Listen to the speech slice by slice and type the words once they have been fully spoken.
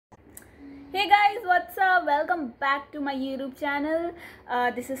Hey guys, what's up? Welcome back to my YouTube channel.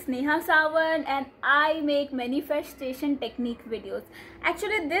 This is Sneha and I make manifestation technique videos.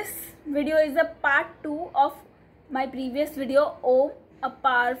 Actually, this video is a part 2 of my previous video, Om, a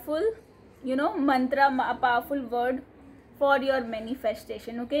powerful, mantra, a powerful word for your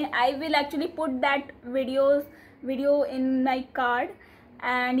manifestation. Okay, I will actually put that video in my card,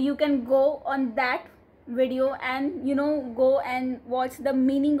 and you can go on that video and go and watch the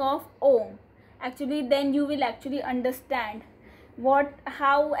meaning of Om. Actually, then you will actually understand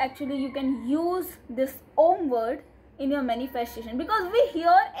how actually you can use this Om word in your manifestation, because we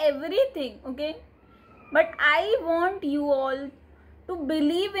hear everything, okay, but I want you all to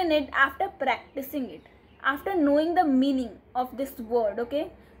believe in it after practicing it, after knowing the meaning of this word.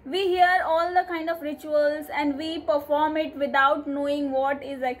 Okay, we hear all the kind of rituals and we perform it without knowing what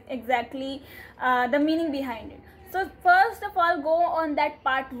is exactly the meaning behind it. So first of all, go on that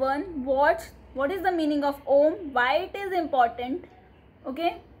part 1, watch what is the meaning of Om, why it is important.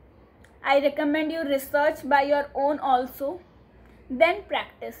 Okay, I recommend you research by your own also, then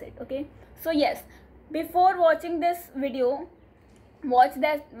practice it. Okay, so yes, before watching this video, watch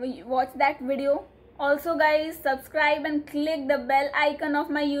that video. Also guys, subscribe and click the bell icon of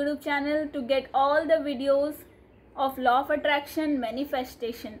my YouTube channel to get all the videos of law of attraction,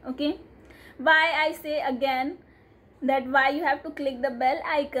 manifestation. Okay, why I say again that why you have to click the bell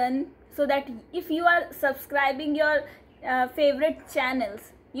icon, so that if you are subscribing your favorite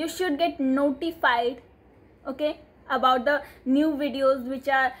channels, you should get notified, okay, about the new videos which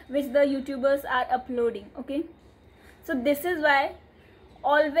the YouTubers are uploading. Okay, so this is why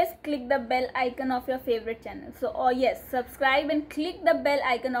always click the bell icon of your favorite channel. So yes, subscribe and click the bell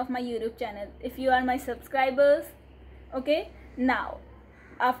icon of my YouTube channel if you are my subscribers. Okay, now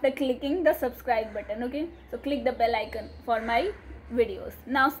after clicking the subscribe button, okay, so click the bell icon for my videos.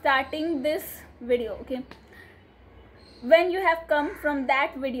 Now starting this video, okay, when you have come from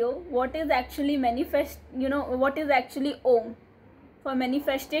that video, what is actually what is actually Om for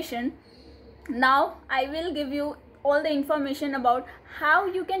manifestation. Now I will give you all the information about how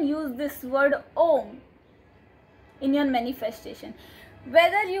you can use this word Om in your manifestation.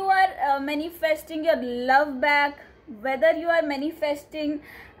 Whether you are manifesting your love back, whether you are manifesting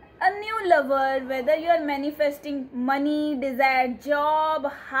a new lover, whether you are manifesting money, desired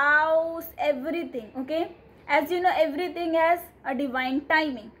job, house, everything. Okay, as you know, everything has a divine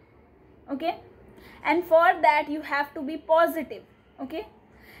timing. Okay, and for that you have to be positive. Okay,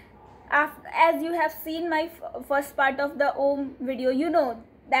 as you have seen my first part of the Om video, you know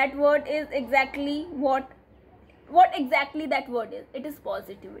that word is exactly what exactly that word is. It is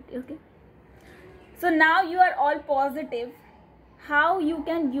positivity. Okay, so now you are all positive. How you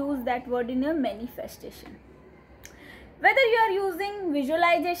can use that word in your manifestation? Whether you are using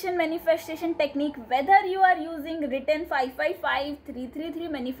visualization manifestation technique, whether you are using written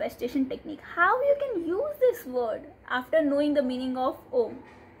 555-333 manifestation technique, how you can use this word after knowing the meaning of Om?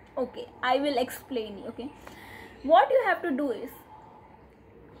 Okay, I will explain you. Okay, what you have to do is,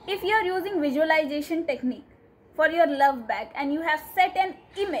 if you are using visualization technique for your love back and you have set an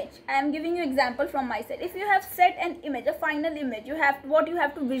image, I am giving you example from my side. If you have set an image, a final image, you have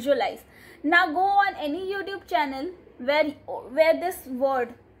to visualize. Now go on any YouTube channel where this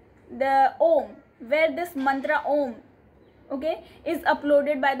word, the Om, where this mantra Om, okay, is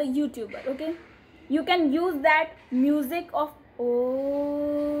uploaded by the YouTuber. Okay, you can use that music of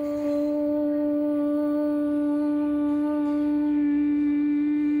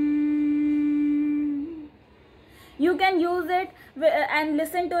you can use it and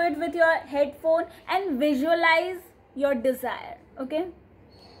listen to it with your headphone and visualize your desire. Okay,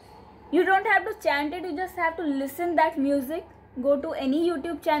 you don't have to chant it, you just have to listen that music. Go to any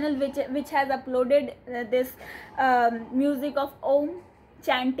YouTube channel which has uploaded this music of Om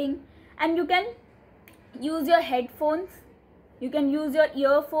chanting, and you can use your headphones, you can use your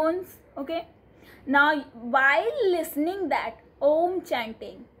earphones. Okay, now while listening that Om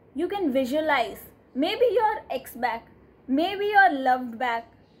chanting, you can visualize maybe your ex back, maybe your loved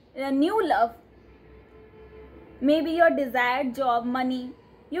back, a new love, maybe your desired job, money.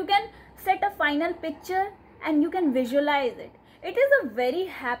 You can set a final picture and you can visualize it. It is a very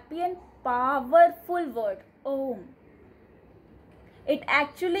happy and powerful word, Om. It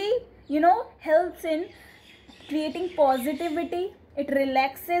actually helps in creating positivity. It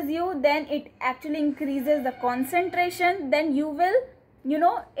relaxes you, then it actually increases the concentration. Then you will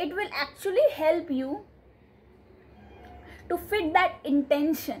it will actually help you to fit that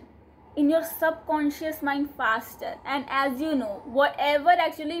intention in your subconscious mind faster. And as you know, whatever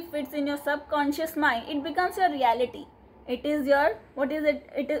actually fits in your subconscious mind, it becomes your reality. It is your, what is it?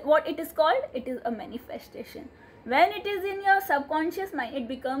 It is what it is called? It is a manifestation. When it is in your subconscious mind, it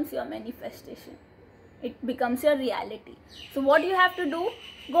becomes your manifestation. It becomes your reality. So what you have to do,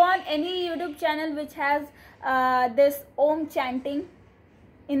 go on any YouTube channel which has this Om chanting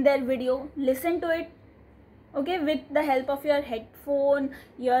in their video, listen to it, okay, with the help of your headphone,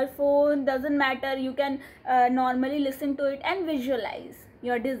 earphone, doesn't matter. You can normally listen to it and visualize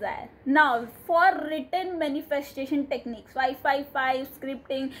your desire. Now for written manifestation techniques, 555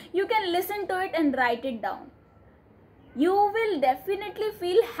 scripting, you can listen to it and write it down. You will definitely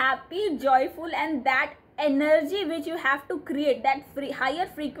feel happy, joyful, and that energy which you have to create, that higher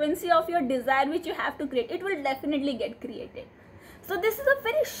frequency of your desire which you have to create, it will definitely get created. So this is a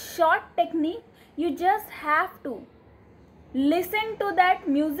very short technique. You just have to listen to that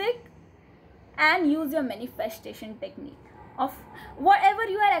music and use your manifestation technique of whatever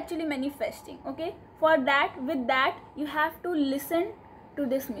you are actually manifesting, okay. For that, with that, you have to listen to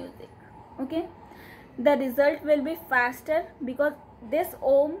this music, okay. The result will be faster, because this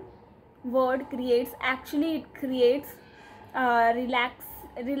Om word creates, actually it creates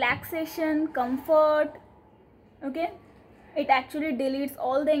relaxation, comfort, okay. It actually deletes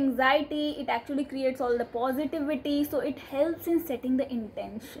all the anxiety, it actually creates all the positivity. So it helps in setting the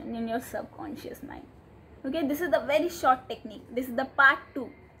intention in your subconscious mind, okay. This is a very short technique. This is the part 2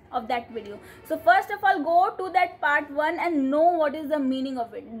 of that video. So first of all, go to that part 1 and know what is the meaning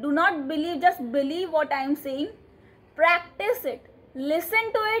of it. Do not believe, just believe what I am saying. Practice it,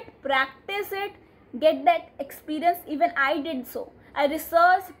 listen to it, practice it, get that experience. Even I did so. I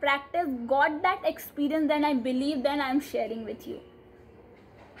researched, practiced, got that experience, then I believe, then I am sharing with you.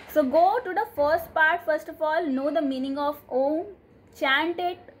 So go to the first part. First of all, know the meaning of Om, chant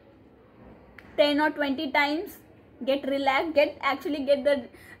it 10 or 20 times, get relaxed, get the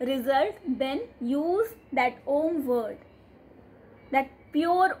result. Then use that Om word, that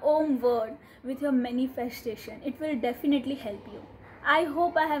pure Om word, with your manifestation. It will definitely help you. I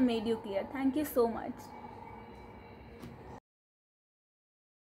hope I have made you clear. Thank you so much.